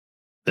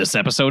This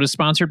episode is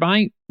sponsored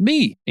by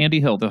me, Andy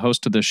Hill, the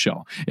host of this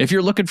show. If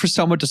you're looking for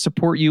someone to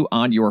support you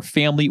on your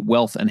family,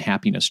 wealth, and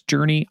happiness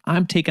journey,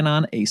 I'm taking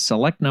on a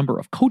select number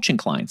of coaching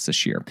clients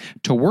this year.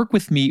 To work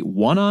with me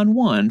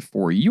one-on-one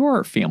for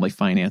your family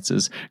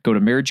finances, go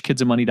to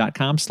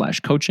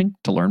marriagekidsandmoney.com/coaching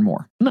to learn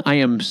more. I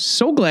am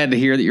so glad to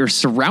hear that you're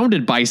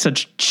surrounded by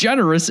such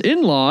generous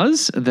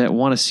in-laws that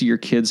want to see your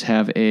kids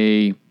have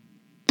a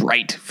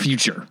bright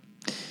future.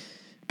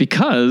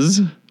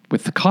 Because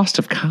with the cost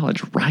of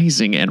college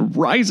rising and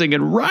rising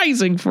and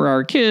rising for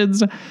our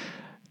kids,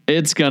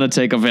 it's going to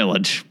take a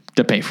village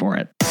to pay for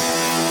it.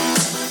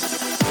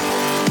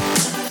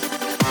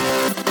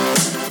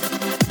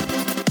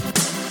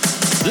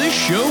 This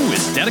show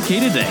is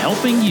dedicated to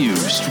helping you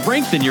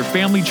strengthen your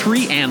family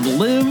tree and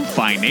live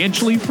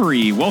financially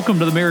free. Welcome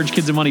to the Marriage,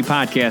 Kids, and Money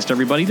podcast,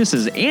 everybody. This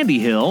is Andy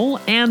Hill,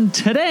 and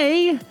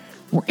today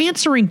we're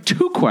answering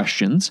two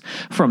questions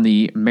from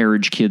the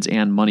Marriage, Kids,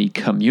 and Money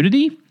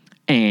community.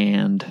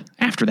 And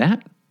after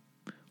that,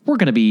 we're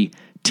going to be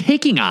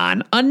taking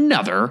on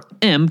another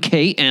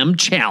MKM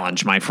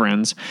challenge, my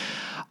friends.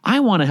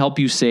 I want to help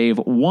you save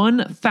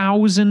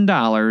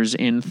 $1,000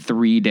 in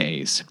 3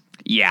 days.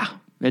 Yeah,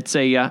 it's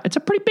a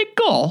pretty big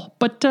goal,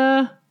 but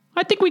I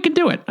think we can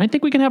do it. I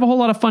think we can have a whole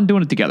lot of fun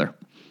doing it together.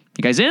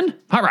 You guys in?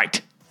 All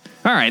right,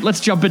 let's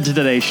jump into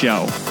today's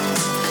show.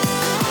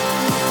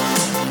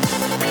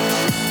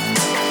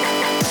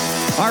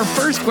 Our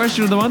first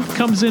question of the month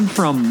comes in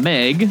from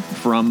Meg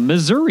from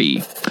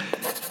Missouri.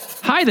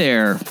 Hi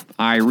there.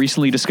 I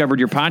recently discovered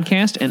your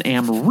podcast and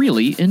am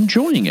really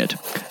enjoying it.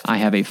 I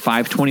have a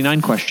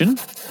 529 question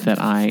that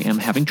I am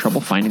having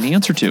trouble finding the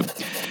answer to.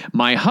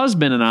 My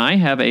husband and I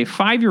have a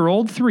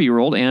 5-year-old,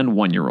 3-year-old, and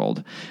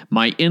 1-year-old.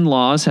 My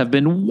in-laws have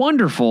been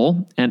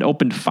wonderful and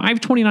opened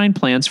 529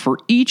 plans for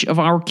each of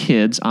our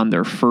kids on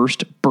their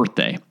first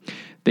birthday.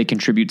 They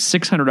contribute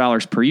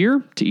 $600 per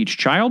year to each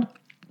child.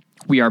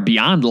 We are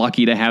beyond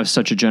lucky to have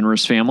such a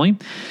generous family.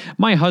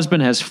 My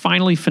husband has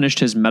finally finished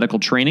his medical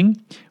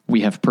training.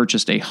 We have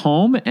purchased a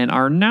home and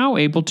are now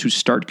able to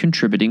start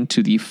contributing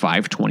to the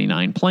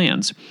 529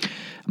 plans.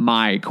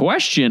 My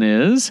question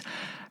is,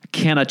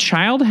 can a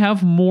child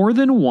have more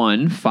than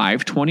one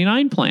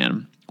 529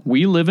 plan?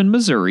 We live in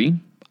Missouri.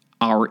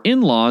 Our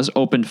in-laws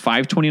opened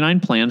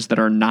 529 plans that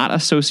are not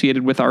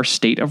associated with our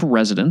state of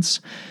residence.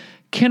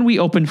 Can we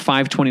open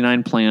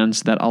 529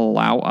 plans that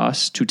allow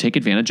us to take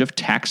advantage of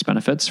tax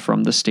benefits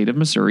from the state of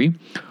Missouri?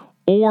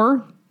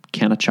 Or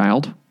can a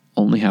child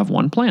only have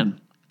one plan?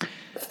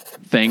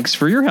 Thanks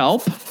for your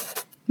help,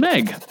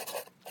 Meg.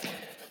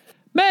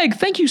 Meg,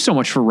 thank you so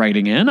much for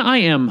writing in. I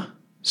am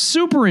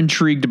super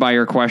intrigued by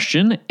your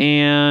question.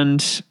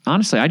 And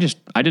honestly, I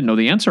didn't know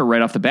the answer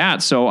right off the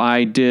bat. So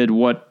I did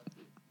what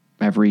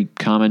every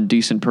common,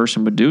 decent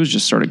person would do, is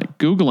just sort of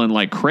Googling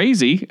like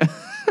crazy.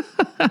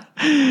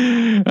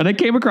 And I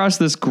came across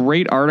this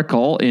great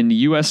article in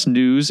U.S.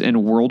 News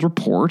and World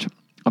Report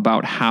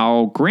about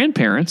how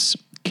grandparents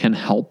can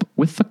help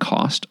with the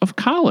cost of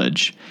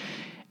college.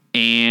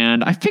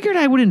 And I figured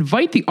I would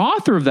invite the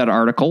author of that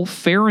article,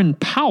 Farron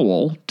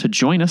Powell, to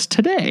join us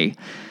today.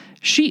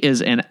 She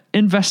is an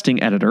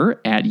investing editor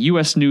at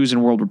U.S. News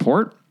and World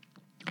Report.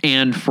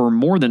 And for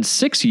more than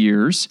 6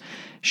 years,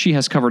 she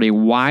has covered a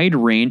wide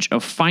range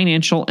of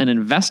financial and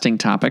investing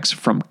topics,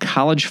 from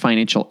college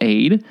financial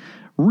aid,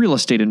 real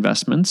estate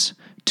investments,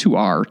 to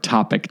our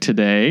topic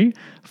today,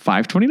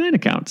 529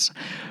 accounts.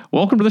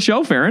 Welcome to the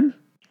show, Farron.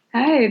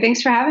 Hi,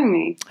 thanks for having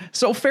me.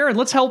 So, Farron,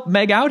 let's help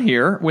Meg out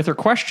here with her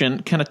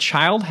question. Can a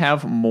child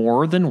have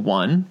more than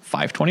one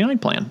 529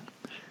 plan?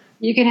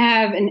 You can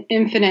have an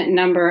infinite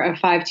number of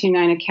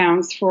 529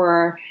 accounts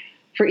for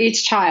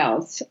each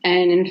child.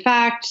 And in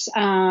fact,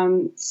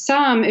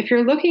 if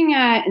you're looking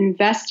at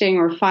investing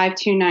or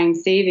 529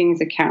 savings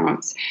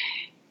accounts,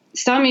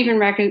 some even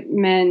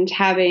recommend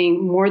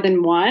having more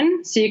than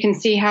one, so you can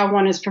see how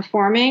one is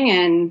performing.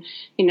 And,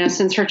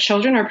 since her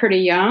children are pretty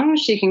young,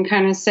 she can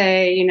kind of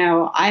say,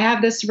 I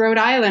have this Rhode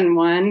Island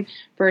one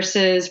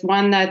versus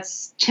one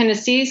that's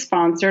Tennessee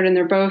sponsored, and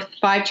they're both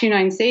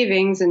 529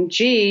 savings. And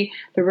the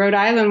Rhode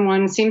Island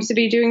one seems to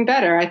be doing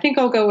better. I think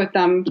I'll go with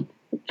them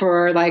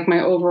for like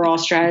my overall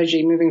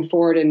strategy moving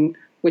forward in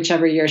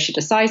whichever year she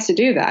decides to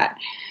do that.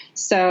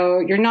 So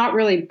you're not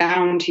really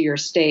bound to your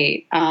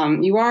state.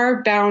 You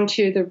are bound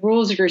to the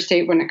rules of your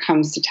state when it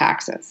comes to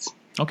taxes.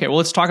 Okay, well,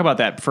 let's talk about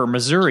that. For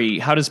Missouri,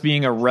 how does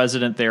being a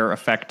resident there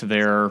affect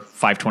their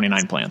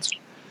 529 plans?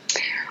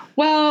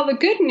 Well, the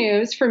good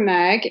news for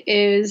Meg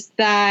is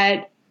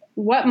that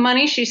what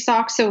money she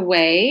socks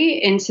away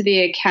into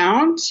the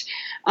account,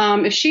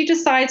 if she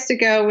decides to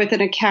go with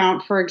an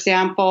account, for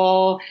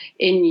example,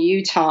 in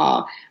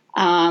Utah,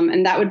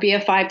 and that would be a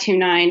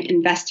 529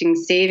 investing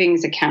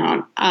savings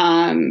account,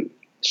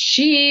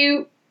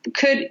 she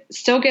could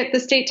still get the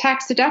state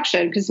tax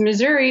deduction, because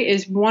Missouri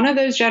is one of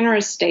those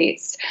generous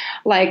states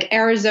like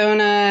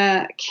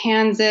Arizona,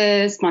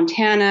 Kansas,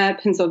 Montana,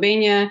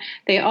 Pennsylvania.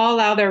 They all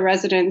allow their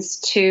residents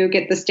to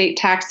get the state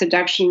tax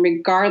deduction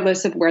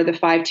regardless of where the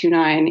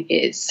 529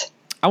 is.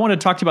 I want to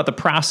talk to you about the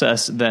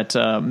process that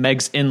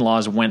Meg's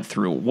in-laws went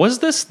through. Was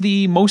this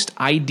the most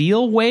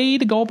ideal way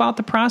to go about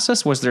the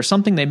process? Was there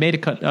something they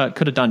could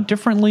have done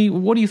differently?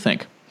 What do you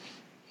think?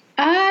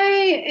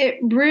 It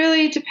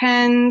really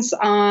depends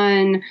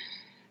on.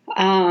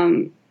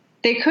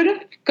 They could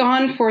have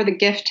gone for the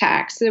gift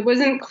tax. It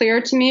wasn't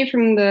clear to me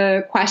from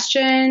the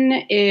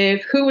question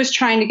who was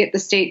trying to get the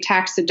state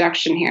tax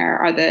deduction here.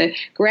 Are the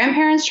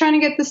grandparents trying to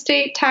get the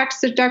state tax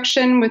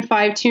deduction with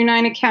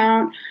 529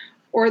 account?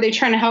 Or are they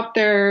trying to help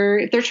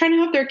if they're trying to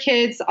help their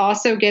kids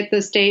also get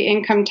the state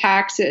income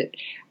tax?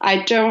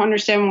 I don't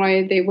understand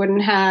why they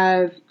wouldn't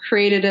have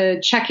created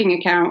a checking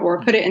account or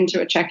put it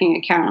into a checking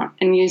account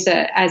and use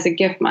it as a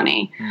gift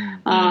money.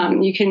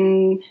 Mm-hmm. You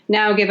can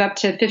now give up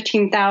to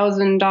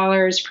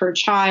 $15,000 per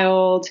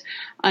child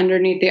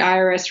underneath the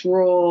IRS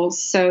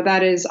rules. So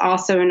that is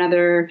also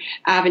another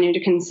avenue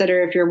to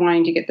consider if you're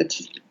wanting to get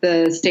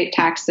the state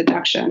tax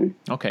deduction.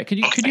 Okay.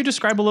 Could you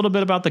describe a little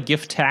bit about the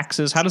gift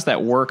taxes? How does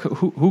that work?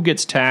 Who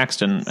gets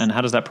taxed and how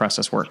does that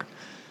process work?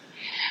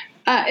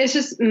 It's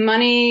just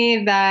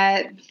money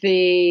that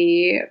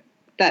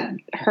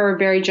her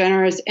very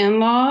generous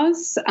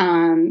in-laws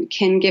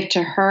can give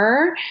to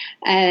her,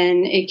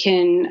 and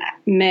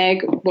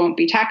Meg won't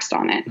be taxed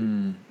on it.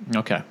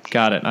 Okay.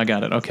 Got it. I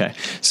got it. Okay.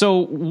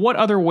 So what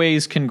other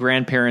ways can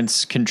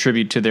grandparents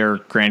contribute to their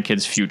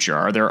grandkids' future?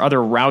 Are there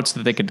other routes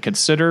that they could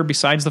consider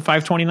besides the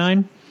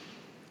 529?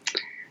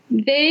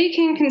 They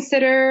can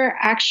consider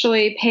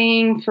actually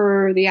paying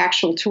for the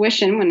actual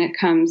tuition when it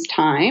comes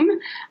time.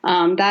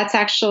 That's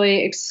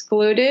actually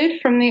excluded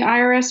from the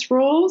IRS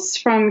rules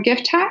from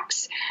gift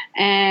tax.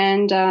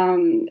 And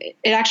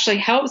it actually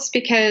helps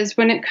because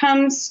when it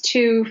comes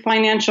to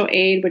financial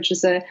aid, which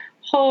is a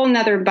whole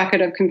nother bucket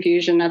of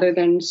confusion other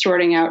than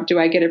sorting out, do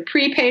I get a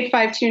prepaid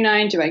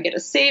 529? Do I get a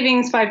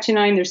savings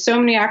 529? There's so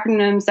many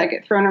acronyms that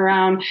get thrown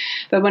around.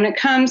 But when it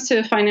comes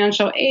to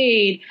financial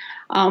aid,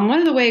 one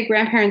of the ways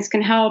grandparents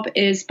can help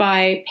is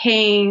by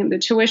paying the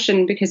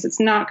tuition because it's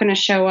not going to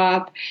show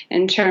up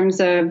in terms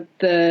of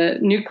the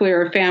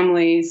nuclear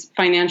family's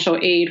financial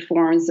aid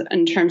forms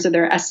in terms of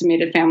their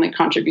estimated family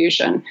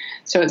contribution.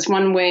 So it's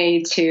one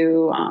way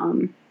to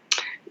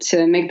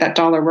make that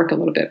dollar work a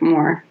little bit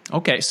more.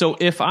 Okay, so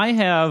if I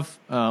have,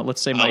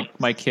 let's say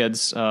my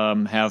kids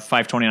have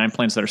 529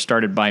 plans that are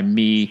started by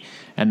me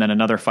and then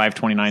another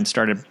 529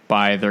 started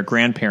by their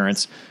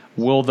grandparents,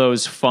 will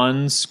those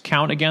funds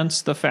count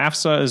against the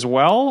FAFSA as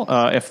well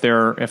if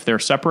they're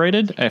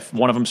separated? If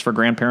one of them's for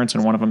grandparents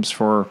and one of them's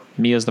for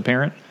me as the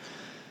parent?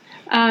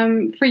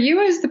 For you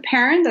as the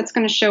parent, that's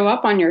going to show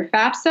up on your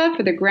FAFSA.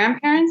 For the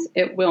grandparents,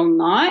 it will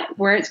not.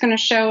 Where it's going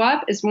to show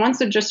up is once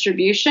a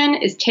distribution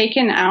is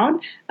taken out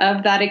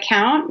of that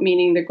account,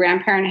 meaning the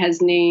grandparent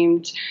has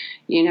named,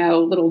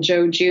 little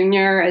Joe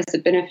Jr. as the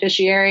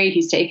beneficiary.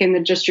 He's taken the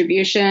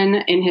distribution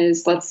in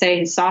let's say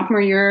his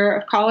sophomore year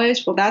of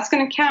college. Well, that's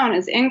going to count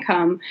as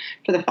income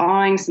for the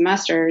following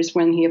semesters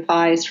when he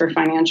applies for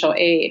financial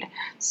aid.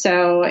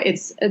 So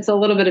it's a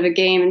little bit of a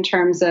game in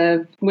terms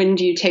of when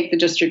do you take the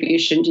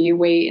distribution? Do you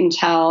wait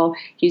until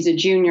he's a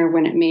junior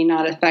when it may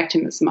not affect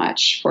him as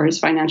much for his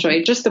financial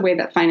aid? Just the way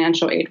that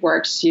financial aid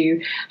works,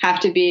 you have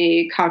to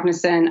be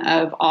cognizant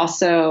of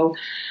also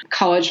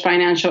college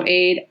financial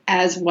aid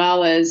as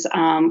well as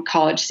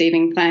college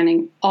saving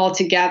planning all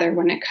together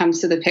when it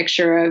comes to the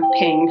picture of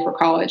paying for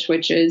college,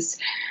 which is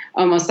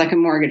almost like a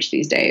mortgage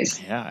these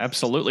days. Yeah,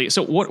 absolutely.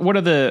 So what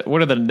are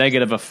the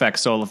negative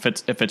effects? So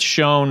if it's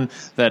shown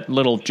that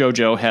little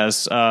JoJo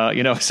has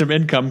some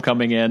income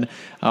coming in,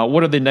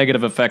 what are the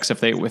negative effects if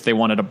they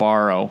wanted to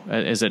borrow?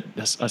 Is it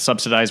a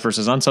subsidized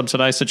versus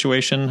unsubsidized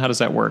situation? How does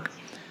that work?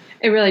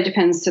 It really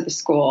depends to the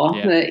school.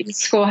 Yeah. Each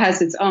school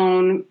has its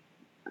own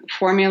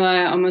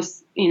formula, almost,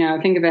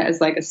 think of it as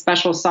like a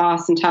special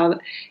sauce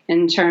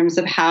in terms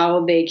of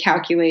how they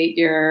calculate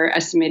your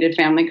estimated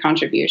family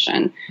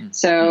contribution. Mm-hmm.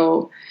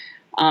 So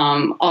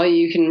all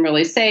you can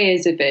really say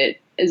is if it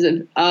is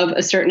of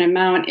a certain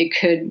amount, it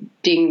could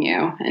ding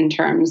you in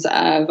terms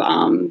of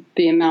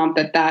the amount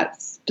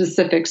that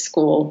specific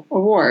school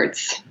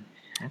awards.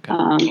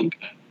 Okay.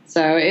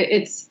 So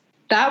it's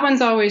that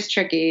one's always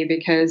tricky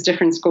because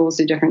different schools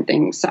do different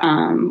things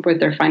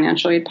with their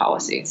financial aid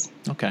policies.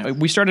 Okay.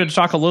 We started to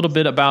talk a little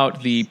bit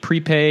about the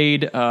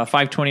prepaid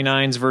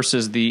 529s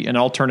versus an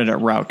alternate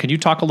route. Can you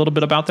talk a little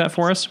bit about that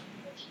for us?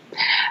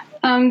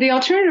 The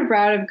alternative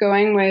route of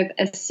going with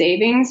a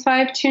savings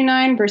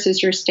 529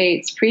 versus your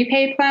state's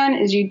prepaid plan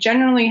is you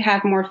generally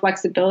have more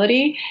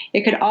flexibility.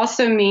 It could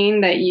also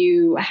mean that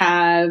you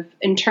have,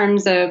 in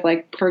terms of,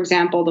 like, for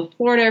example, the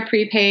Florida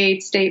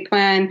prepaid state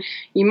plan,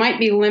 you might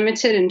be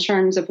limited in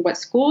terms of what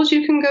schools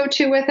you can go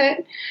to with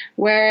it.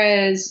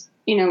 Whereas,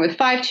 with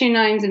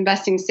 529's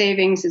investing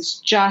savings, it's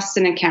just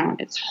an account.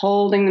 It's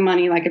holding the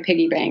money like a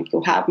piggy bank.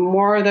 You'll have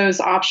more of those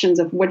options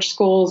of which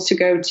schools to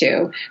go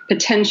to,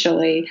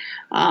 potentially,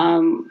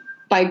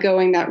 by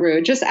going that route.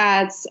 It just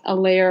adds a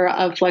layer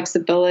of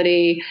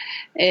flexibility.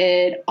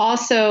 It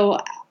also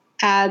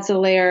adds a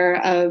layer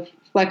of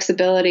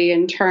flexibility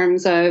in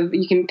terms of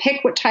you can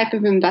pick what type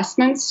of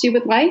investments you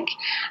would like,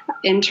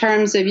 in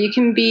terms of you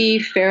can be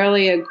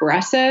fairly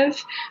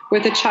aggressive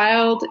with a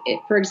child.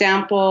 For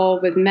example,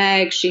 with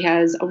Meg, she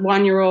has a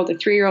 1-year-old, a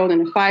 3-year-old,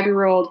 and a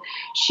 5-year-old.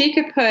 She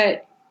could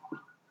put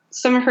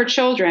some of her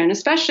children,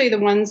 especially the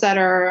ones that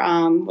are,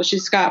 well,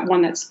 she's got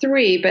one that's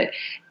 3, but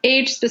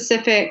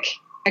age-specific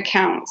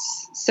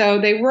accounts. So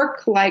they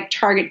work like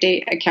target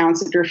date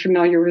accounts if you're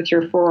familiar with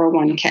your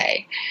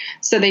 401k.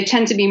 So they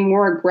tend to be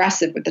more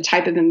aggressive with the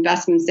type of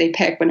investments they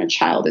pick when a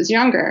child is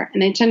younger.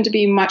 And they tend to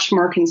be much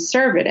more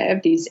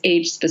conservative, these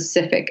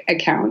age-specific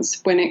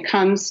accounts, when it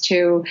comes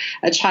to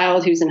a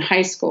child who's in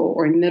high school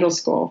or in middle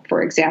school,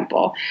 for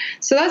example.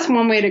 So that's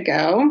one way to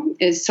go,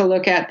 is to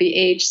look at the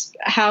age,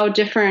 how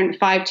different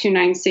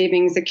 529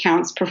 savings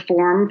accounts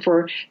perform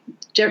for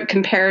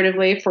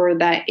comparatively for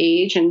that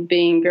age, and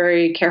being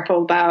very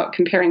careful about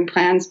comparing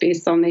plans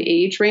based on the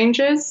age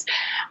ranges.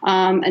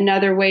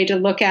 Another way to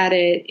look at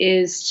it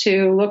is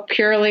to look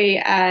purely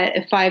at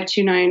a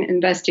 529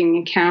 investing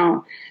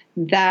account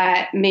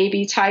that may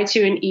be tied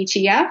to an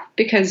ETF,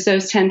 because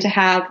those tend to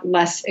have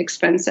less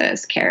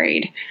expenses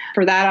carried.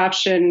 For that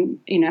option,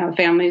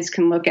 families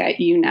can look at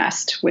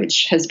UNEST,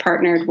 which has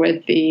partnered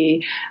with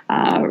the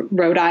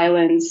Rhode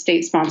Island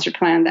state-sponsored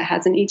plan that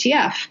has an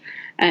ETF.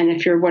 And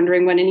if you're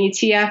wondering what an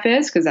ETF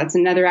is, because that's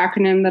another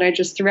acronym that I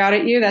just threw out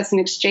at you, that's an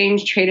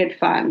exchange-traded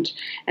fund.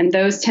 And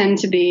those tend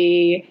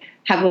to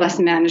have less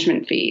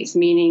management fees,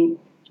 meaning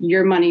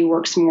your money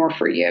works more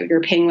for you.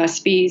 You're paying less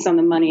fees on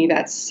the money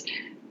that's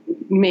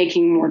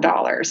making more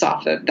dollars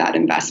off of that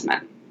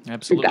investment.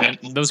 Absolutely.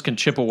 And those can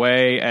chip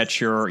away at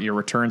your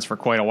returns for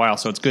quite a while.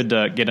 So it's good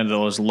to get into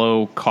those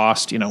low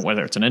cost,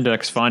 whether it's an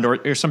index fund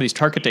or some of these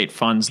target date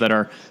funds that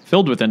are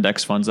filled with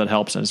index funds, that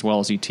helps, as well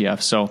as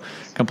ETFs. So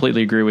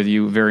completely agree with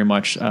you very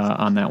much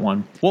on that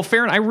one. Well,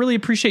 Farron, I really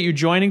appreciate you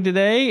joining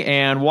today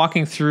and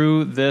walking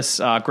through this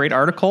great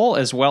article,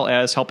 as well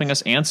as helping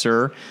us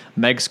answer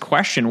Meg's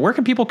question. Where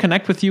can people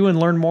connect with you and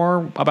learn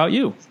more about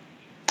you?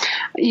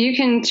 You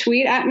can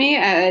tweet at me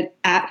at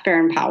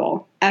Farron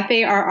Powell,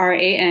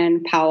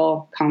 Farran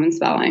Powell, common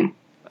spelling.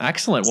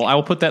 Excellent. Well, I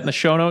will put that in the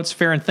show notes.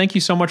 Farron, thank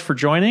you so much for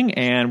joining,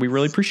 and we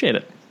really appreciate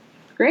it.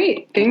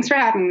 Great. Thanks for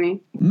having me.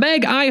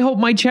 Meg, I hope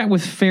my chat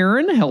with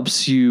Farron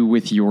helps you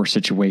with your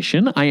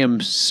situation. I am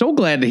so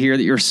glad to hear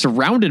that you're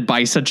surrounded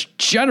by such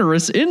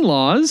generous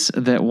in-laws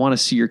that want to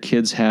see your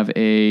kids have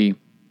a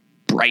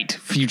bright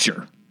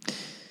future.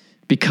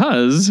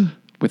 Because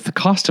with the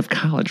cost of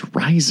college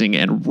rising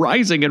and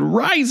rising and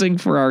rising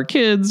for our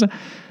kids,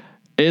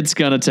 it's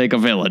going to take a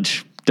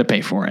village to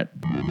pay for it.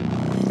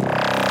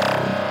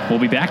 We'll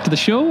be back to the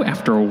show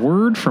after a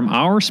word from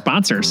our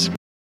sponsors.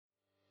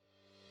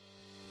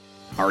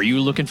 Are you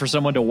looking for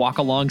someone to walk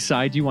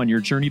alongside you on your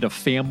journey to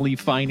family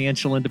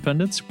financial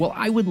independence? Well,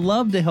 I would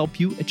love to help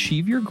you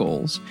achieve your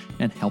goals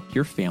and help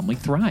your family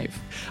thrive.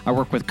 I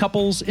work with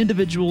couples,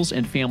 individuals,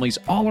 and families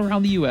all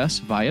around the U.S.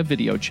 via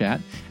video chat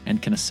and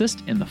can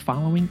assist in the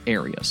following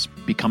areas: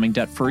 becoming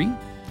debt-free,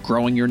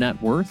 growing your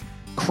net worth,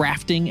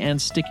 crafting and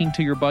sticking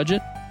to your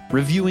budget,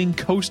 reviewing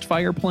Coast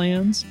Fire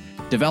plans,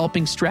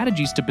 developing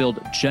strategies to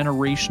build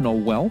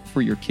generational wealth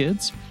for your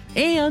kids,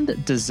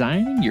 and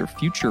designing your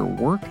future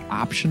work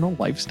optional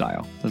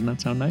lifestyle. Doesn't that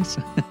sound nice?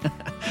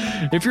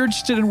 If you're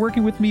interested in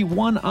working with me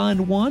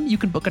one-on-one, you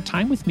can book a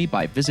time with me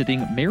by visiting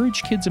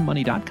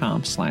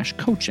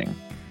marriagekidsandmoney.com/coaching.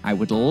 I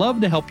would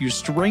love to help you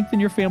strengthen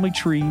your family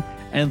tree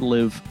and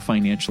live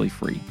financially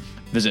free.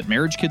 Visit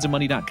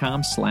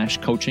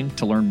marriagekidsandmoney.com/coaching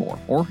to learn more,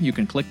 or you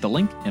can click the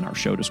link in our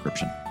show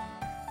description.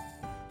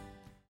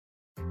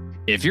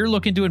 If you're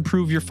looking to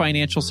improve your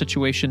financial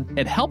situation,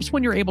 it helps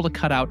when you're able to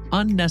cut out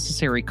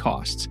unnecessary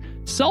costs.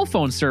 Cell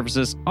phone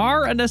services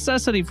are a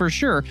necessity for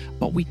sure,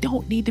 but we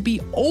don't need to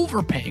be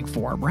overpaying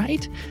for them,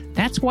 right?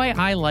 That's why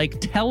I like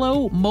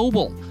Tello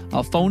Mobile,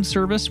 a phone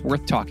service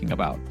worth talking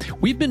about.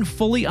 We've been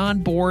fully on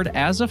board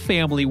as a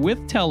family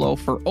with Tello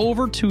for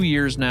over 2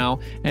 years now,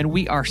 and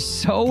we are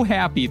so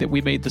happy that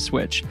we made the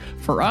switch.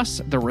 For us,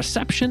 the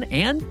reception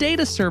and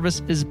data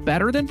service is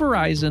better than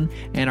Verizon,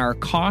 and our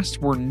costs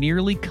were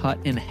nearly cut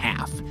in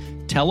half.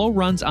 Tello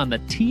runs on the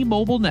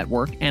T-Mobile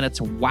network, and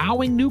it's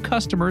wowing new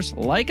customers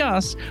like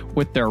us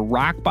with their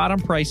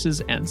rock-bottom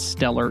prices and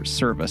stellar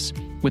service.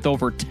 With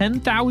over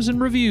 10,000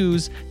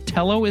 reviews,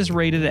 Tello is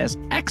rated as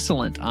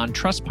excellent on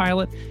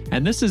Trustpilot,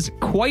 and this is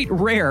quite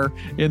rare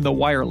in the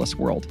wireless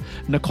world.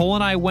 Nicole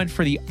and I went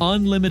for the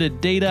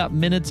unlimited data,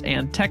 minutes,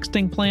 and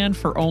texting plan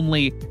for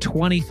only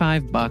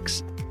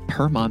 $25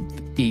 per month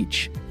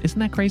each. Isn't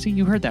that crazy?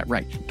 You heard that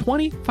right.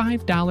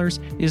 $25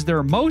 is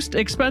their most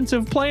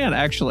expensive plan,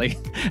 actually.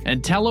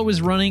 And Tello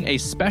is running a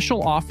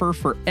special offer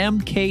for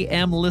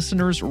MKM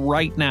listeners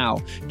right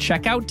now.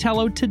 Check out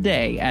Tello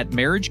today at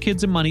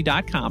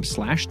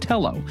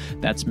marriagekidsandmoney.com/Tello.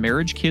 That's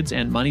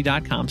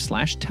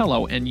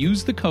marriagekidsandmoney.com/Tello, and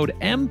use the code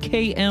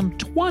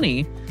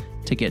MKM20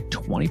 to get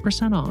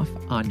 20% off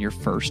on your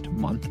first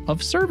month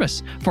of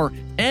service for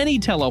any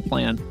Tello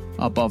plan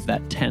above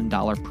that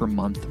 $10 per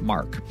month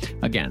mark.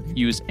 Again,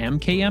 use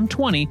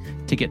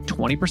MKM20 to get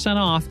 20%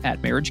 off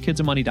at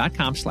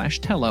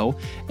marriagekidsandmoney.com/Tello,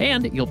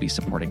 and you'll be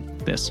supporting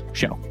this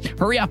show.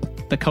 Hurry up.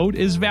 The code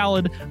is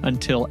valid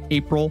until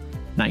April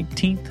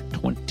 19th,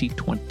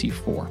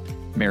 2024.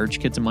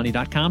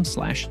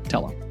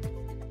 marriagekidsandmoney.com/Tello.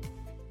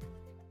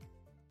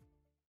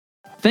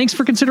 Thanks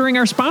for considering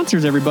our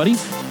sponsors, everybody.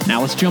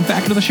 Now let's jump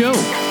back into the show.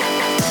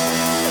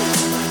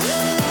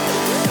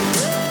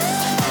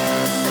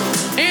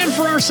 And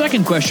for our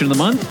second question of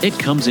the month, it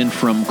comes in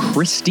from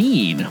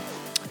Christine.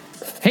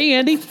 Hey,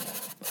 Andy.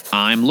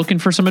 I'm looking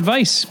for some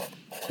advice.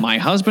 My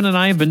husband and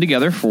I have been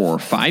together for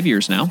 5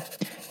 years now,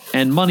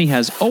 and money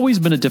has always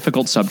been a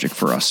difficult subject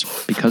for us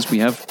because we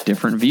have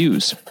different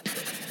views.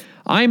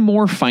 I'm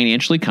more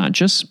financially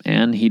conscious,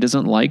 and he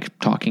doesn't like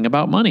talking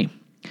about money.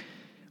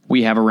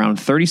 We have around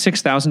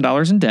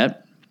 $36,000 in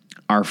debt.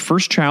 Our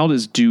first child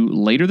is due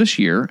later this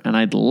year, and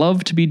I'd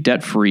love to be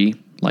debt-free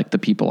like the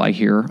people I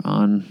hear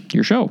on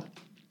your show.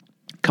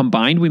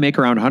 Combined, we make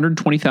around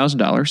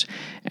 $120,000,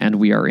 and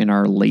we are in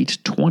our late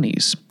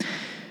 20s.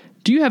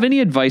 Do you have any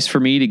advice for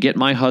me to get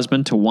my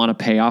husband to want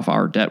to pay off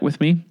our debt with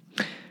me?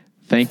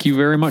 Thank you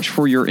very much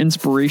for your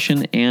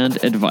inspiration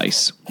and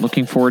advice.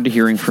 Looking forward to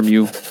hearing from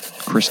you,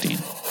 Christine.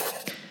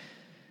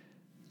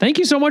 Thank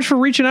you so much for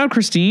reaching out,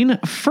 Christine.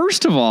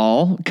 First of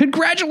all,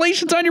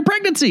 congratulations on your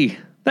pregnancy.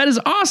 That is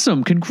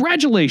awesome.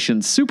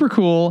 Congratulations. Super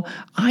cool.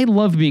 I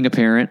love being a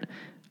parent.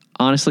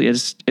 Honestly,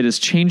 it has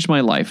changed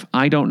my life.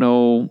 I don't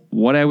know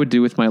what I would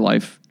do with my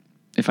life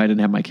if I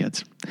didn't have my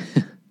kids.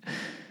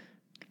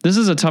 This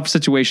is a tough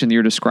situation that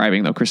you're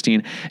describing, though,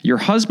 Christine. Your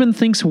husband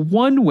thinks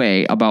one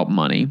way about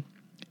money,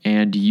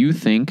 and you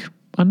think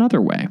another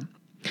way.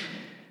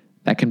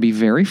 That can be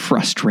very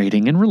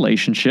frustrating in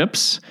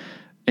relationships,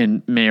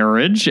 in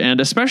marriage, and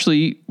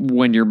especially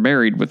when you're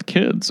married with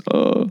kids.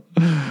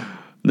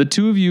 The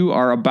two of you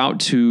are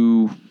about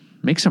to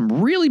make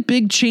some really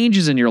big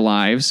changes in your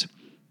lives,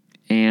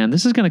 and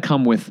this is going to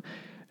come with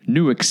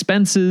new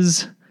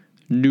expenses,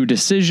 new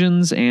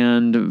decisions,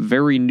 and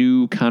very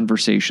new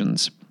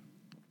conversations.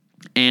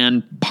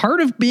 And part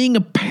of being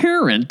a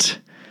parent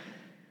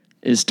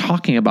is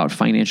talking about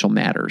financial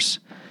matters,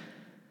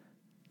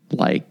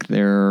 like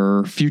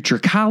their future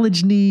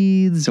college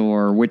needs,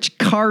 or which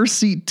car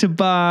seat to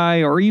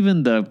buy, or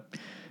even the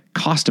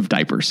cost of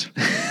diapers.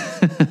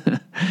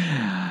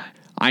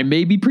 I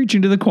may be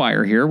preaching to the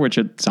choir here, which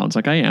it sounds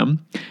like I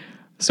am.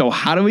 So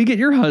how do we get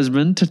your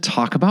husband to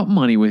talk about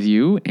money with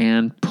you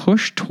and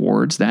push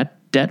towards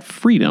that debt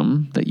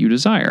freedom that you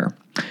desire?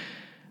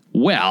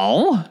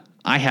 Well,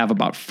 I have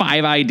about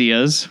 5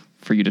 ideas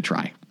for you to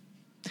try.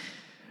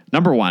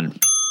 Number 1.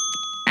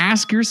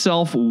 Ask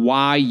yourself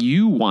why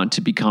you want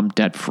to become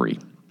debt-free.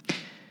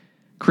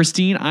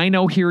 Christine, I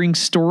know hearing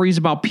stories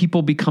about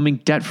people becoming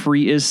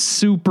debt-free is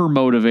super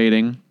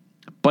motivating,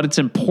 but it's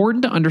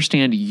important to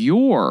understand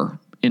your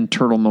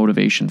internal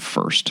motivation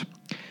first.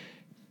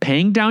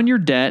 Paying down your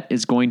debt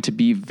is going to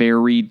be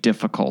very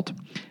difficult,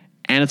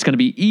 and it's going to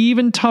be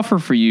even tougher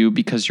for you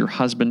because your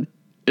husband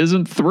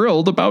isn't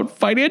thrilled about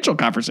financial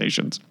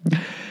conversations.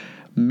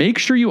 Make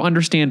sure you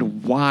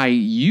understand why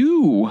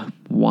you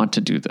want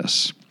to do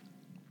this.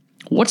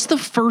 What's the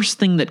first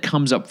thing that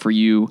comes up for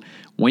you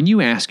when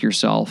you ask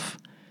yourself,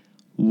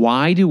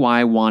 why do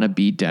I want to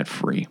be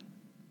debt-free?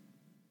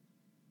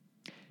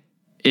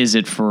 Is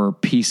it for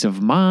peace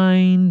of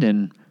mind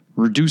and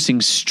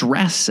reducing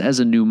stress as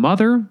a new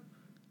mother?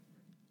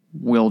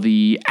 Will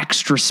the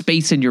extra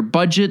space in your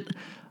budget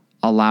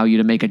allow you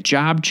to make a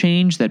job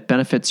change that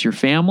benefits your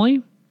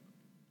family?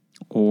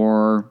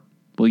 Or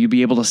will you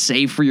be able to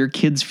save for your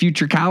kids'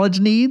 future college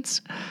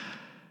needs?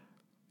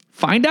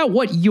 Find out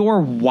what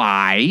your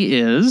why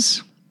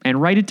is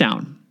and write it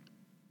down.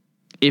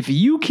 If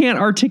you can't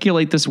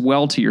articulate this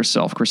well to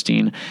yourself,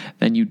 Christine,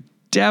 then you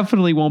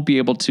definitely won't be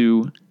able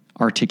to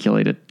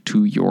articulate it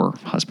to your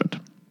husband.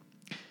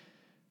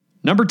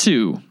 Number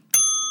 2,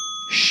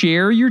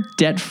 share your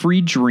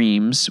debt-free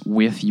dreams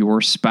with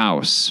your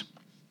spouse.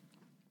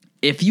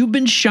 If you've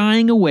been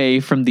shying away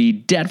from the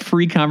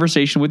debt-free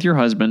conversation with your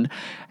husband,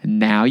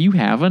 now you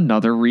have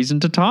another reason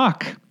to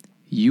talk.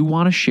 You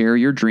want to share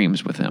your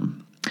dreams with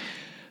him.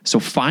 So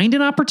find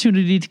an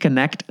opportunity to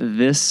connect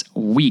this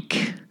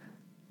week.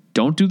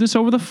 Don't do this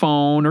over the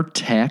phone or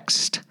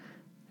text.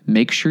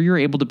 Make sure you're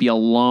able to be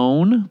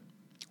alone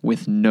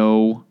with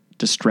no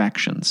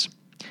distractions.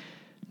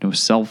 No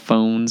cell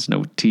phones,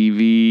 no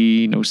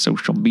TV, no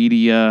social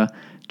media,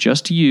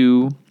 just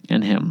you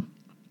and him.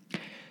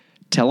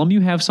 Tell him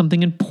you have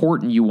something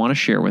important you want to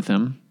share with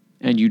him,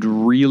 and you'd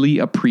really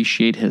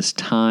appreciate his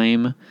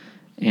time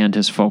and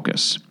his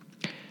focus.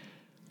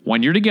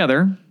 When you're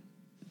together,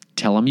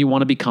 tell him you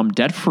want to become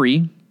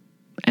debt-free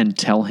and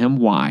tell him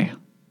why.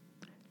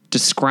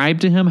 Describe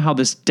to him how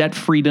this debt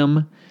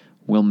freedom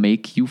will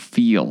make you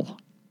feel.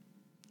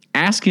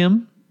 Ask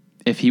him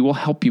if he will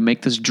help you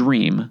make this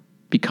dream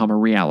become a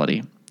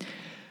reality.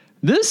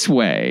 This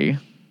way,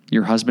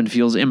 your husband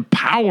feels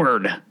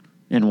empowered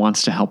and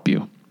wants to help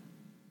you.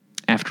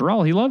 After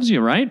all, he loves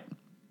you, right?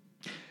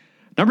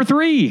 Number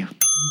 3,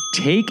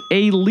 take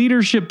a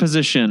leadership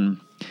position.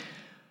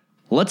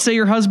 Let's say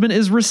your husband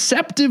is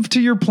receptive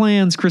to your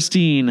plans,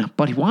 Christine,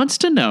 but he wants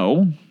to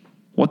know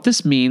what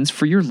this means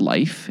for your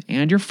life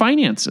and your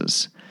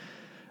finances.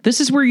 This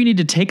is where you need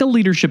to take a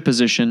leadership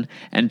position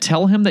and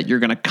tell him that you're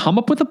going to come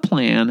up with a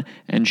plan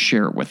and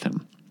share it with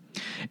him.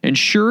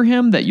 Ensure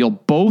him that you'll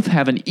both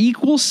have an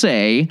equal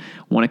say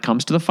when it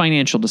comes to the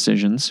financial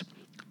decisions,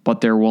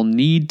 but there will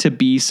need to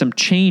be some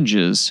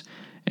changes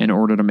in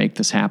order to make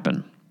this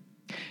happen.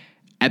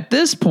 At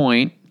this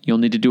point, you'll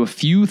need to do a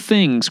few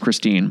things,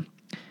 Christine.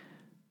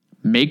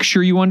 Make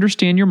sure you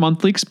understand your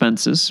monthly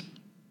expenses.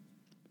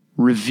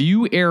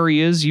 Review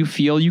areas you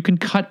feel you can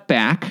cut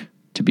back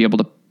to be able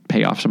to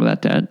pay off some of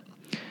that debt.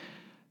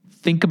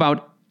 Think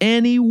about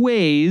any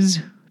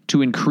ways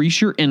to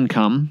increase your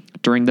income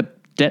during the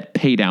debt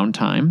paydown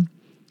time.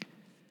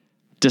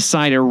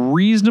 Decide a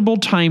reasonable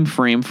time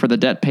frame for the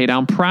debt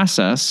paydown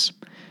process.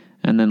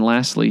 And then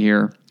lastly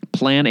here,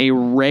 plan a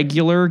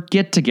regular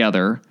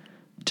get-together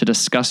to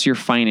discuss your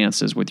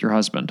finances with your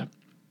husband.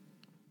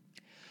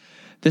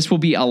 This will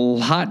be a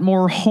lot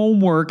more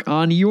homework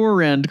on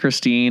your end,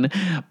 Christine,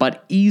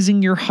 but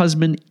easing your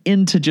husband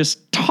into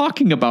just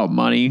talking about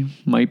money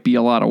might be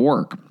a lot of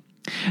work.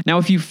 Now,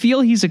 if you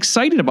feel he's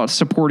excited about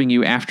supporting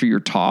you after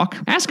your talk,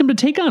 ask him to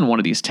take on one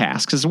of these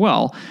tasks as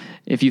well,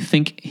 if you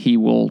think he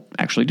will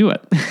actually do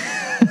it.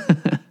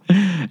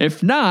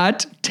 If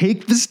not,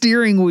 take the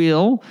steering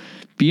wheel,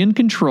 be in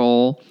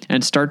control,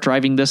 and start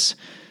driving this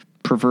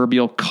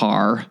proverbial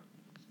car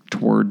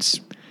towards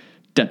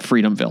debt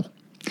freedomville.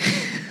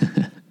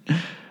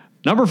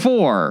 Number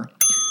 4,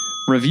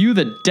 review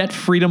the debt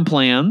freedom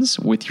plans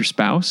with your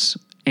spouse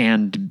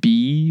and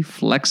be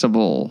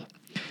flexible.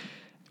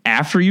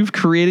 After you've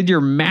created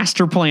your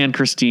master plan,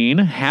 Christine,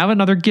 have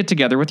another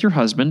get-together with your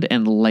husband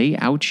and lay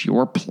out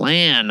your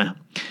plan.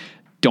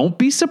 Don't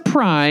be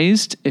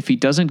surprised if he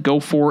doesn't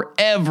go for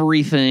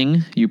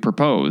everything you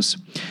propose.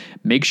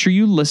 Make sure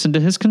you listen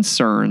to his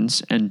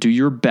concerns and do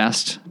your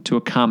best to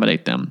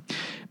accommodate them.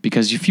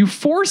 Because if you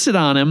force it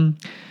on him,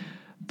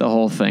 the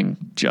whole thing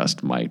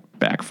just might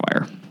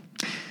backfire.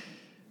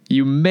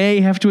 You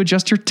may have to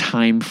adjust your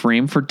time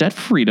frame for debt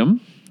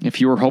freedom.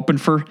 If you were hoping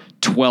for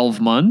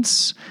 12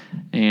 months,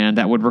 and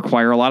that would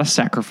require a lot of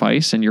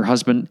sacrifice, and your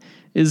husband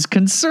is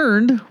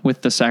concerned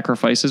with the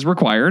sacrifices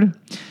required,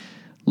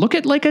 look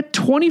at like a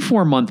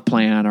 24-month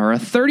plan or a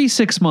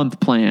 36-month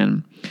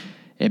plan.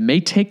 It may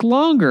take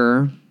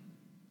longer,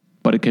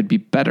 but it could be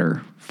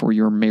better for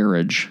your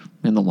marriage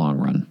in the long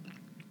run.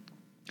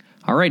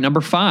 All right,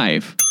 number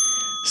 5.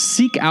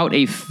 Seek out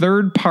a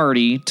third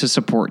party to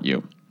support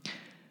you.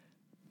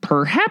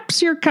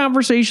 Perhaps your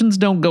conversations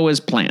don't go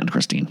as planned,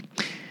 Christine.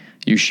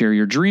 You share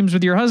your dreams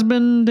with your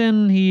husband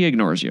and he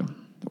ignores you.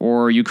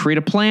 Or you create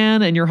a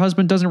plan and your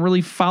husband doesn't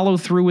really follow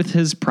through with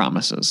his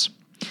promises.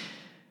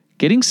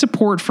 Getting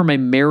support from a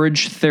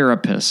marriage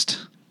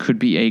therapist could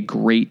be a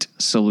great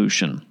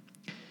solution.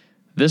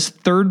 This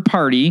third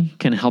party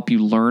can help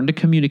you learn to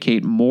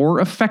communicate more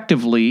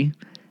effectively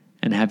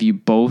and have you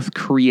both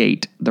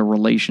create the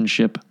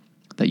relationship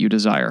that you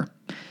desire.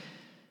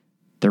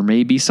 There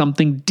may be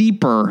something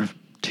deeper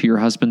to your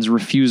husband's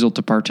refusal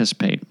to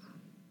participate.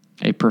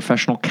 A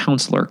professional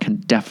counselor can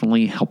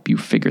definitely help you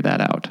figure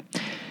that out.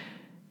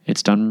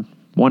 It's done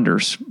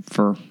wonders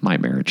for my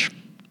marriage.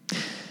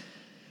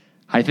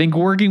 I think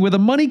working with a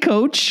money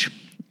coach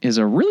is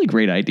a really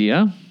great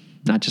idea,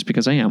 not just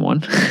because I am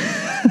one.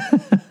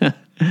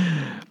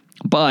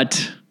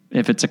 But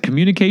if it's a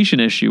communication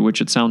issue, which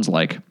it sounds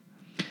like,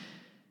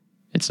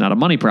 it's not a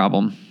money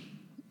problem.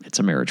 It's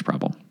a marriage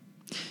problem.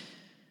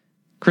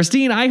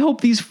 Christine, I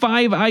hope these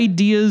 5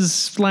 ideas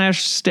 /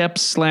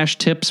 steps /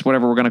 tips,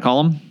 whatever we're going to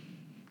call them,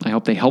 I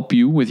hope they help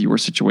you with your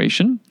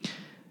situation.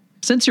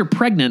 Since you're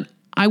pregnant,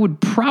 I would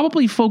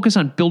probably focus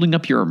on building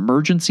up your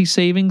emergency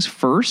savings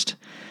first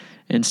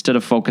instead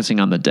of focusing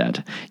on the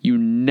debt. You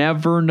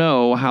never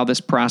know how this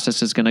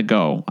process is going to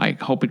go. I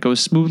hope it goes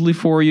smoothly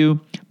for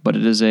you, but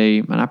it is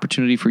an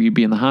opportunity for you to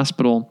be in the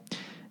hospital,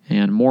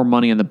 and more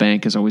money in the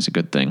bank is always a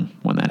good thing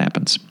when that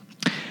happens.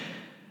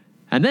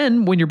 And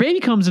then when your baby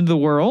comes into the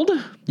world,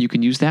 you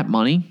can use that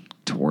money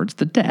towards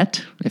the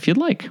debt if you'd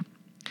like.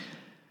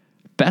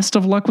 Best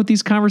of luck with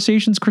these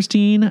conversations,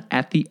 Christine.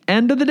 At the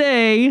end of the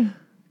day,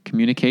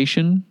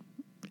 communication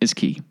is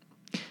key.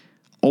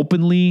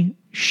 Openly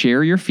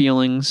share your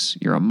feelings,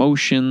 your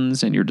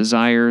emotions, and your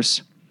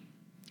desires,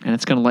 and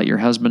it's going to let your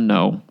husband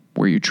know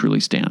where you truly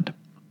stand.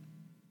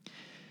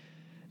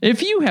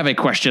 If you have a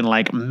question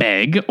like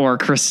Meg or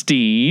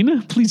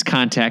Christine, please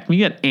contact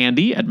me at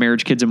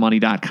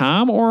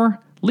andy@marriagekidsandmoney.com or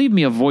leave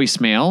me a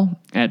voicemail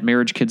at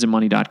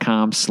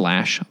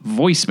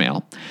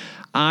marriagekidsandmoney.com/voicemail.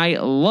 I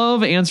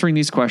love answering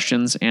these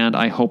questions, and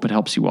I hope it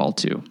helps you all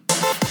too.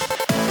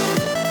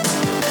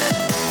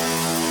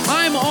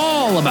 I'm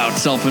all about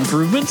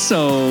self-improvement,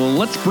 so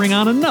let's bring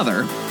on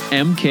another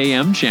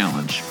MKM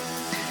challenge.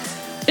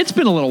 It's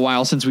been a little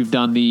while since we've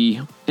done the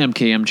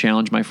MKM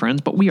challenge, my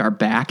friends, but we are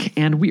back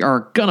and we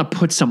are going to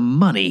put some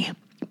money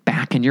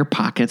back in your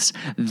pockets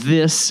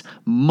this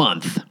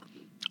month.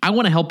 I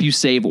want to help you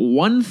save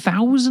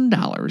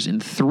 $1,000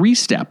 in 3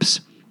 steps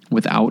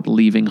without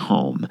leaving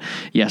home.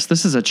 Yes,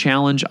 this is a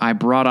challenge I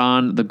brought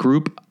on the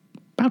group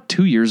about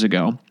 2 years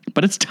ago,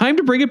 but it's time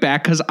to bring it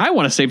back because I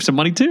want to save some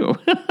money too.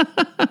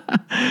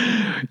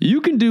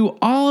 You can do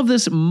all of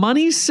this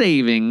money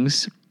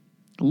savings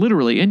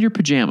literally in your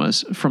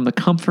pajamas from the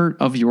comfort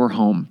of your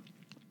home.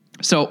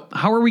 So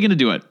how are we going to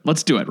do it?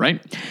 Let's do it, right?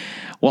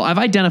 Well, I've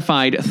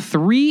identified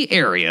 3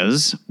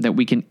 areas that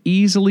we can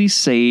easily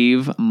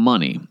save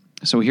money.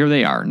 So here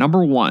they are.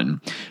 Number 1,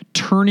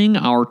 turning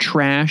our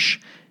trash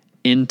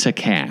into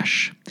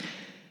cash.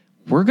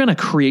 We're going to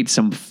create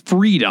some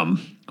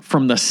freedom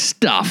from the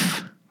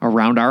stuff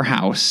around our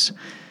house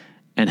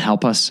and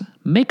help us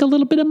make a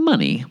little bit of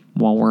money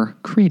while we're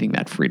creating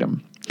that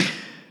freedom.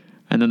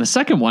 And then the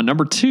second one,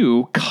 number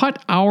 2,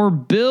 cut our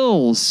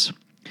bills.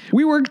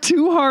 We work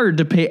too hard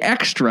to pay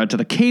extra to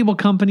the cable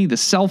company, the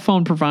cell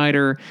phone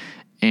provider,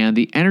 and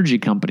the energy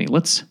company.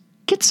 Let's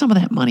get some of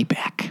that money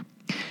back.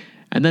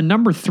 And then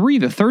number 3,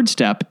 the third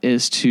step,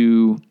 is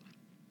to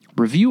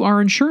review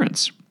our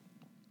insurance.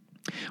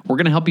 We're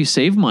going to help you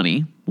save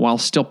money while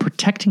still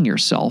protecting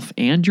yourself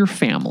and your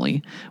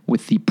family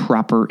with the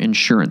proper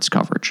insurance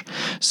coverage.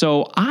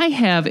 So I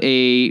have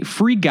a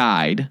free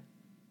guide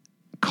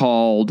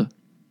called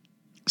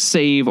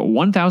Save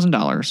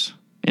 $1,000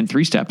 in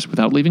 3 steps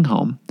without leaving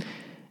home.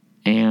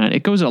 And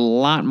it goes in a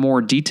lot more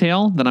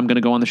detail than I'm going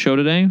to go on the show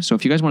today. So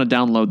if you guys want to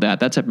download that,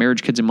 that's at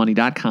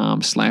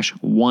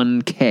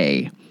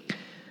marriagekidsandmoney.com/1K.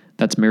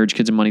 That's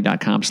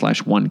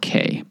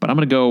marriagekidsandmoney.com/1K. But I'm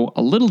going to go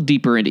a little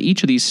deeper into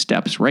each of these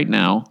steps right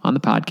now on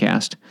the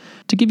podcast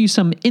to give you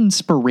some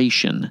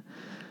inspiration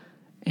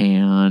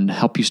and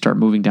help you start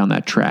moving down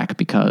that track,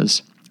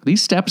 because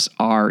these steps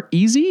are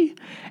easy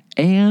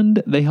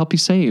and they help you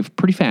save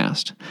pretty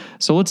fast.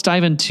 So let's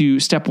dive into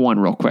step 1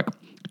 real quick,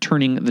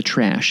 turning the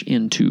trash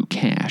into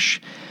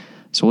cash.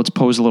 So let's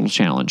pose a little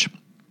challenge.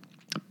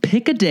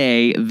 Pick a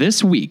day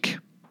this week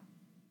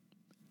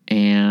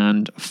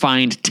and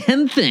find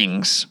 10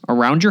 things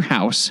around your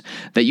house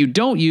that you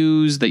don't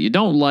use, that you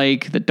don't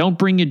like, that don't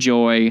bring you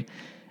joy,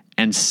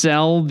 and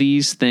sell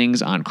these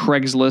things on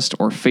Craigslist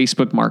or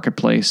Facebook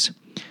Marketplace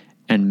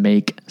and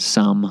make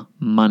some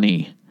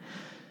money.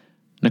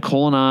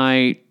 Nicole and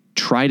I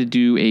try to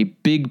do a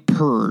big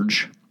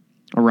purge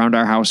around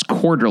our house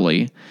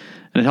quarterly,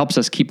 and it helps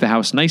us keep the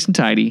house nice and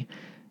tidy,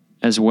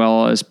 as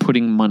well as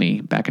putting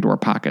money back into our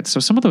pockets. So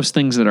some of those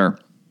things that are,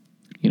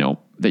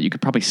 that you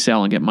could probably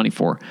sell and get money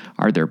for,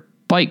 are there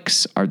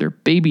bikes? Are there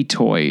baby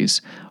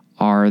toys?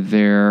 Are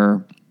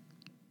there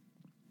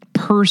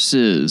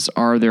purses?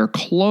 Are there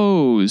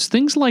clothes?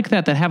 Things like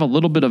that have a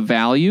little bit of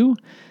value.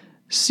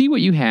 See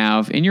what you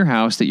have in your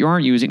house that you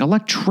aren't using,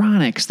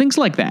 electronics, things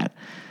like that,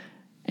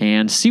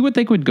 and see what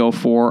they would go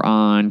for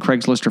on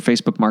Craigslist or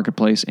Facebook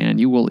Marketplace, and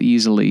you will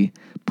easily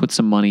put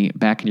some money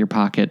back in your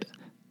pocket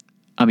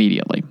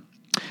immediately.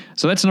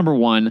 So that's number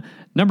 1.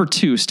 Number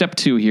 2, step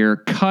 2 here,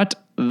 cut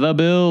the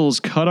bills,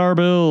 cut our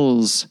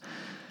bills.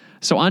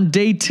 So on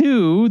day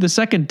 2, the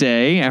second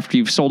day, after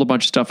you've sold a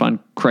bunch of stuff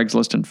on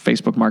Craigslist and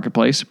Facebook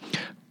Marketplace,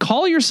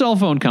 call your cell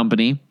phone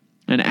company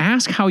and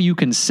ask how you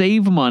can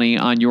save money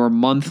on your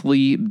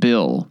monthly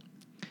bill.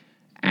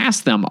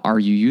 Ask them, are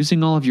you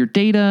using all of your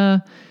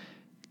data?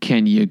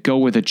 Can you go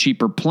with a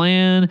cheaper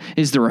plan?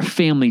 Is there a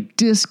family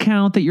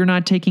discount that you're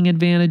not taking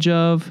advantage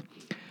of?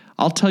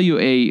 I'll tell you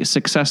a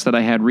success that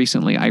I had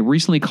recently. I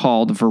recently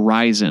called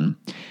Verizon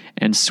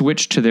and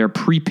switched to their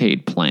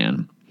prepaid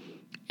plan.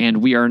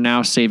 And we are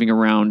now saving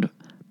around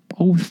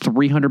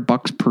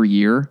 $300 per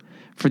year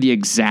for the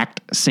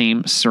exact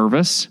same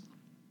service.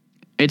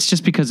 It's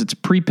just because it's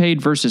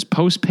prepaid versus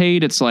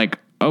postpaid. It's like,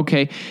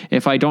 okay,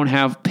 if I don't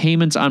have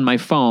payments on my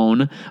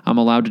phone, I'm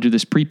allowed to do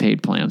this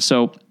prepaid plan.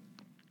 So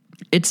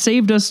it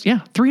saved us,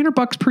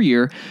 $300 per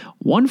year,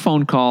 1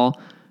 phone call.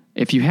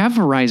 If you have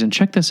Verizon,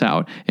 check this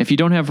out. If you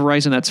don't have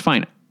Verizon, that's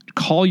fine.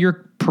 Call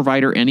your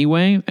provider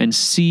anyway and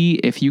see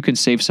if you can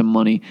save some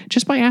money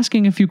just by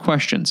asking a few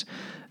questions.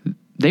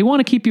 They want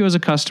to keep you as a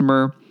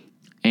customer,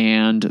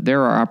 and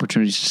there are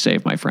opportunities to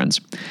save, my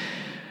friends.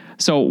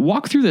 So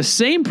walk through the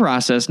same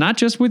process, not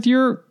just with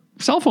your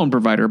cell phone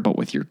provider, but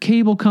with your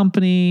cable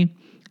company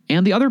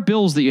and the other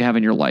bills that you have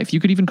in your life. You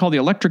could even call the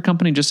electric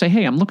company and just say,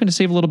 hey, I'm looking to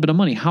save a little bit of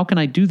money. How can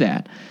I do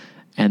that?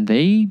 And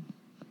they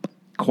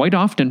quite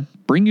often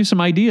bring you some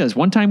ideas.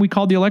 One time we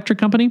called the electric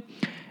company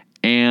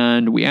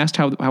and we asked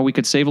how we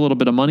could save a little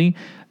bit of money.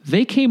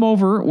 They came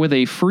over with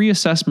a free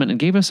assessment and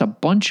gave us a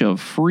bunch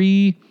of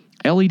free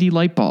LED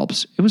light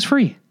bulbs. It was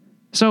free.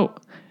 So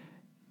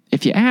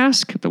if you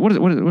ask,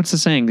 what's the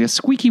saying? The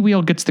squeaky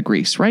wheel gets the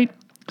grease, right?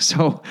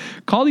 So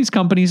call these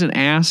companies and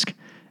ask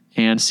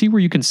and see where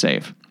you can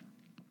save.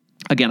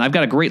 Again, I've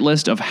got a great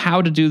list of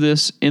how to do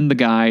this in the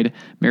guide,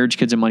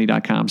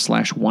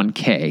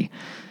 marriagekidsandmoney.com/1K.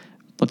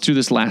 Let's do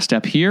this last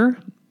step here.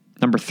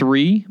 Number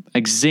 3,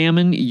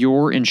 examine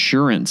your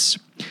insurance.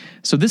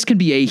 So this can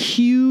be a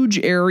huge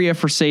area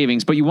for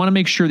savings, but you want to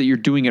make sure that you're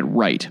doing it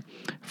right.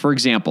 For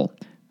example,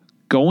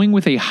 going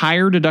with a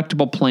higher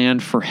deductible plan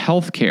for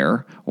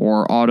healthcare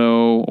or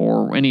auto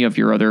or any of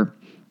your other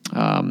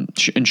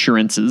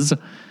insurances,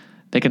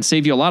 they can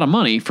save you a lot of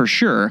money for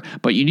sure,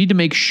 but you need to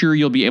make sure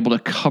you'll be able to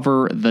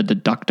cover the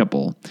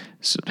deductible,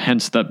 so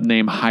hence the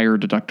name higher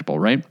deductible,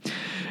 right?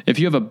 If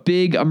you have a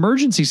big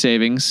emergency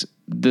savings,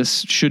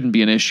 this shouldn't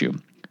be an issue.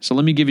 So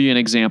let me give you an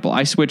example.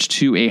 I switched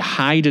to a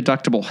high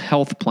deductible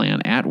health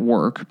plan at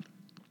work,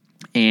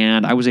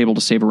 and I was able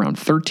to save around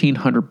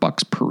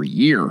 $1,300 per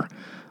year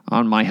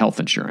on my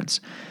health insurance.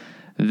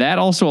 That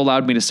also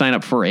allowed me to sign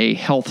up for a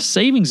health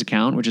savings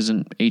account, which is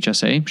an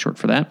HSA, short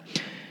for that.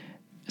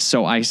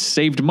 So I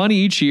saved money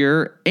each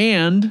year,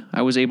 and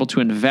I was able to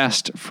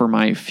invest for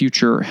my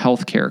future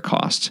healthcare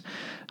costs.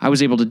 I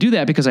was able to do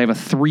that because I have a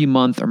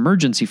 3-month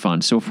emergency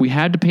fund. So if we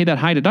had to pay that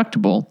high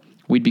deductible,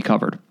 we'd be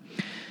covered.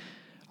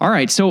 All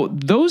right, so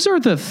those are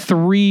the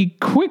 3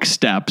 quick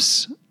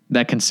steps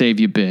that can save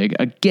you big.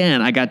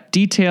 Again, I got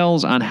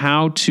details on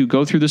how to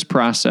go through this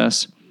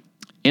process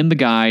in the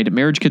guide,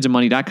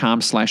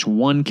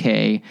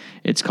 marriagekidsandmoney.com/1K.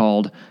 It's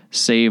called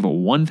Save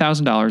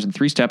 $1,000 in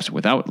 3 Steps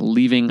Without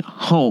Leaving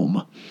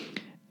Home.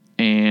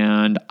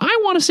 And I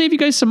want to save you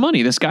guys some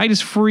money. This guide is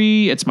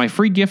free. It's my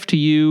free gift to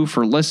you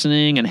for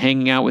listening and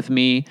hanging out with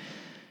me.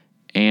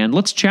 And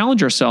let's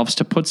challenge ourselves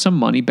to put some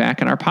money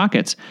back in our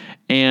pockets.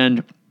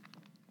 And,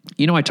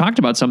 you know, I talked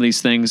about some of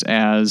these things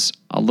as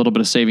a little bit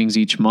of savings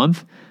each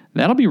month.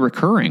 That'll be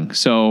recurring.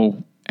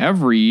 So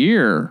every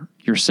year,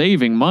 you're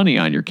saving money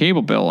on your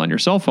cable bill, on your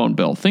cell phone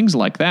bill, things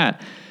like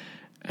that.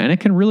 And it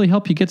can really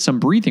help you get some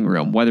breathing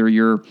room, whether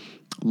you're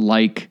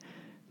like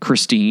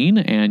Christine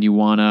and you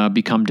want to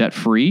become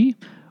debt-free,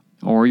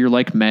 or you're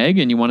like Meg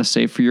and you want to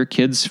save for your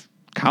kids'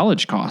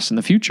 college costs in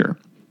the future.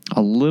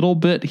 A little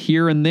bit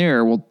here and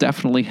there will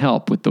definitely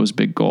help with those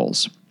big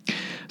goals.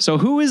 So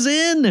who is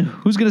in?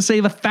 Who's going to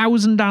save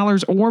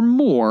 $1,000 or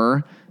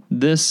more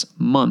this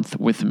month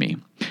with me?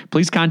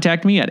 Please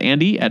contact me at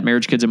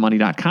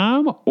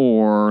andy@marriagekidsandmoney.com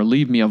or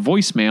leave me a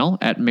voicemail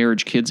at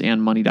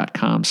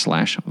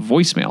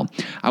marriagekidsandmoney.com/voicemail.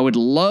 I would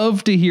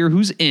love to hear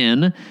who's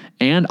in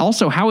and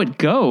also how it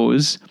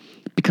goes,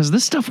 because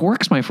this stuff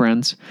works, my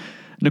friends.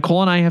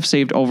 Nicole and I have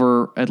saved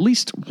over at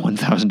least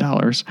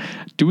 $1,000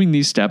 doing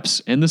these steps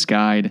in this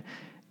guide,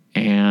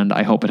 and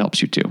I hope it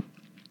helps you too.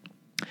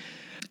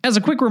 As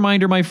a quick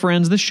reminder, my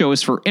friends, this show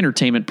is for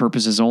entertainment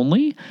purposes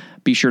only.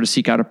 Be sure to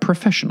seek out a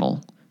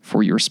professional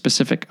for your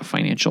specific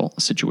financial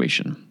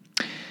situation.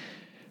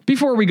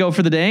 Before we go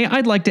for the day,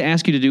 I'd like to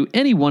ask you to do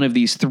any one of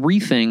these 3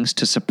 things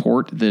to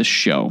support this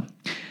show.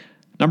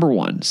 Number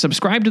 1,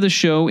 subscribe to the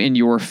show in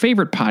your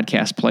favorite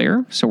podcast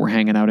player, so we're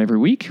hanging out every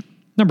week.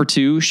 Number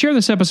 2, share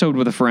this episode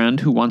with a friend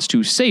who wants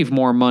to save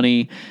more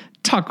money,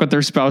 talk with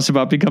their spouse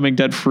about becoming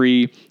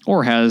debt-free,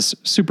 or has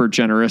super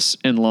generous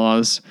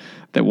in-laws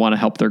that want to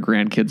help their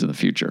grandkids in the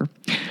future.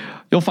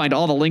 You'll find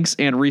all the links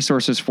and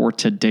resources for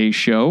today's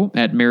show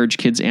at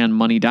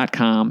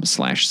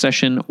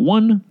marriagekidsandmoney.com/session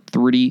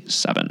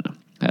 137.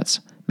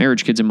 That's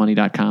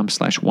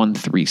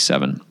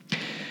marriagekidsandmoney.com/137.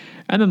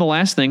 And then the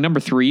last thing, number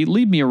 3,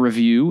 leave me a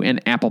review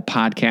in Apple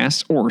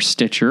Podcasts or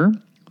Stitcher.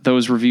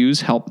 Those reviews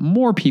help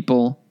more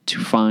people to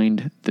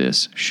find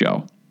this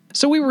show.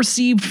 So we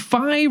received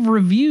 5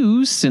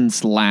 reviews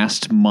since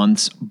last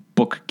month's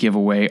book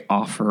giveaway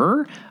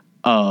offer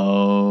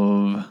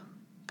of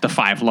The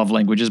 5 Love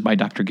Languages by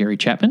Dr. Gary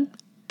Chapman,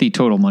 The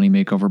Total Money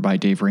Makeover by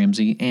Dave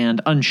Ramsey,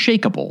 and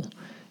Unshakable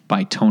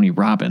by Tony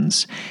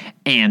Robbins.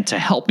 And to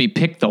help me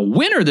pick the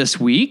winner this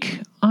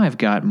week, I've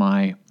got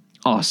my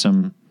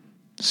awesome,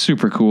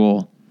 super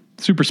cool,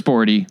 super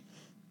sporty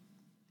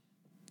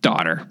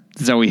daughter,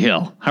 Zoe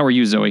Hill. How are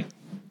you, Zoe?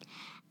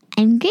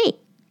 I'm great.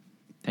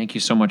 Thank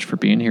you so much for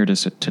being here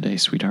today,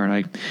 sweetheart.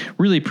 I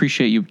really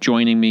appreciate you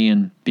joining me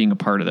and being a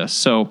part of this.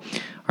 So,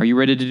 are you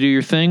ready to do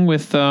your thing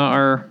with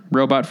our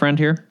robot friend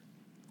here?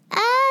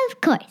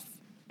 Of course.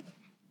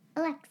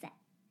 Alexa,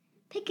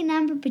 pick a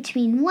number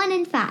between 1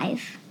 and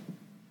 5.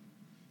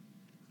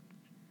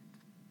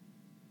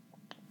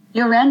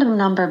 Your random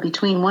number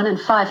between 1 and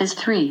 5 is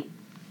 3.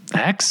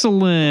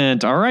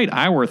 Excellent. All right.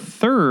 Our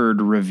third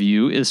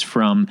review is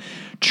from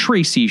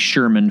Tracy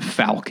Sherman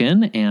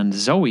Falcon, and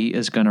Zoe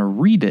is going to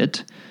read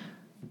it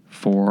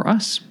for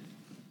us.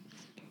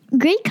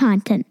 Great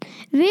content,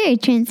 very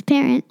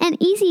transparent, and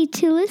easy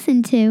to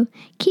listen to.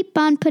 Keep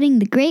on putting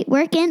the great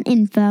work and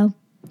info.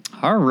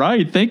 All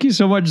right. Thank you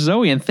so much,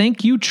 Zoe. And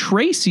thank you,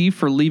 Tracy,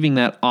 for leaving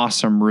that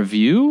awesome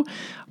review.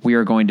 We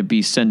are going to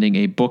be sending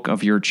a book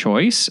of your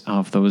choice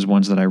of those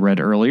ones that I read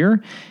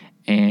earlier.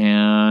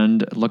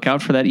 And look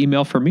out for that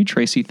email from me,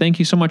 Tracy. Thank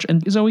you so much.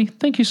 And Zoe,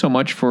 thank you so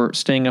much for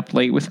staying up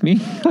late with me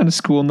on a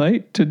school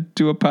night to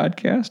do a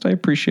podcast. I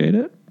appreciate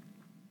it.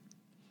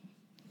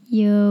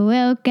 You're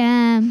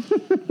welcome.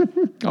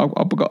 I'll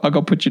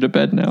go put you to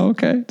bed now,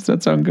 okay? Does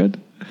that sound good?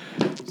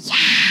 Yeah.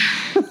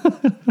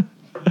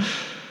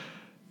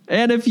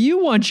 And if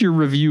you want your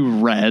review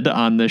read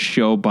on this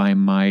show by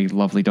my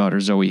lovely daughter,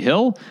 Zoe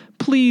Hill,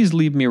 please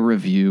leave me a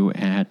review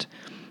at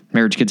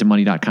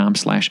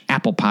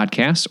marriagekidsandmoney.com/Apple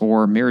Podcasts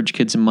or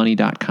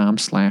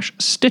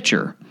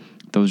marriagekidsandmoney.com/Stitcher.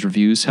 Those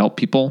reviews help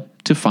people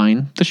to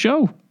find the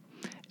show.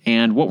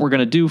 And what we're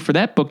going to do for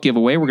that book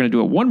giveaway, we're going to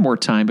do it one more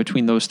time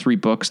between those three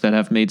books that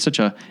have made such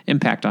an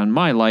impact on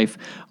my life: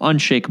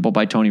 Unshakable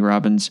by Tony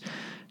Robbins,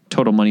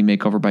 Total Money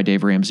Makeover by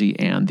Dave Ramsey,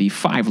 and The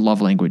 5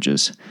 Love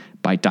Languages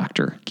by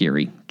Dr.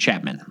 Gary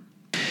Chapman.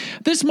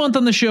 This month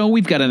on the show,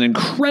 we've got an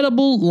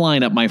incredible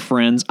lineup, my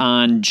friends.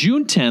 On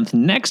June 10th,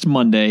 next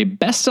Monday,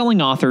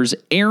 best-selling authors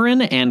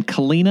Aaron and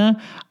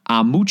Kalina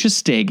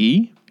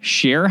Amuchastegui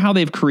share how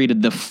they've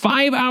created the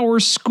 5-hour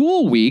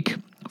school week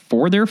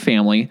for their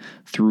family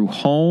through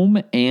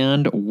home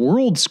and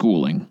world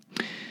schooling.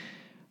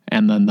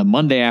 And then the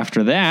Monday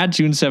after that,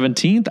 June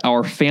 17th,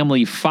 our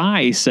Family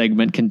Fi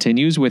segment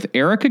continues with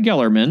Erica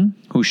Gellerman,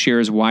 who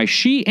shares why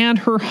she and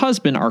her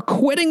husband are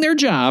quitting their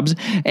jobs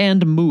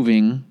and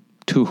moving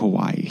to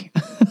Hawaii.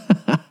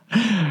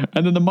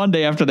 And then the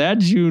Monday after that,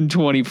 June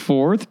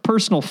 24th,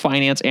 personal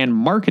finance and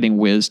marketing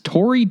whiz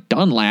Tori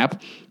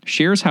Dunlap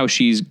shares how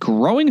she's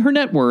growing her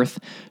net worth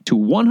to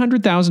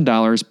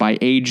 $100,000 by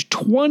age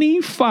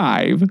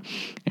 25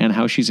 and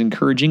how she's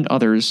encouraging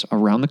others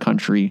around the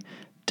country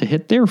to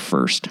hit their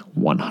first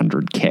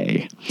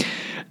 100K.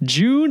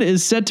 June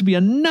is set to be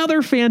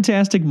another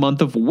fantastic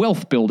month of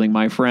wealth building,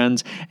 my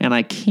friends, and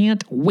I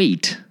can't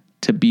wait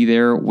to be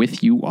there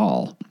with you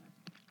all.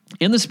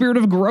 In the spirit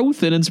of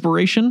growth and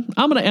inspiration,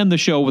 I'm going to end the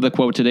show with a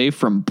quote today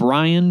from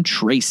Brian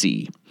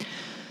Tracy.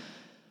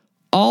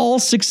 All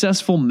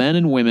successful men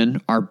and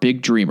women are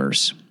big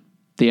dreamers.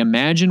 They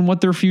imagine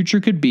what their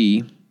future could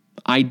be,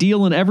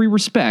 ideal in every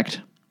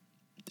respect,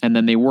 and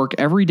then they work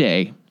every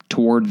day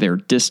toward their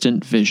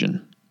distant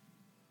vision.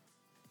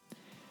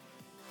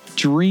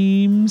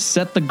 Dream,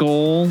 set the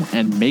goal,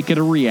 and make it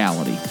a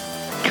reality.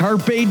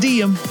 Carpe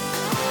diem.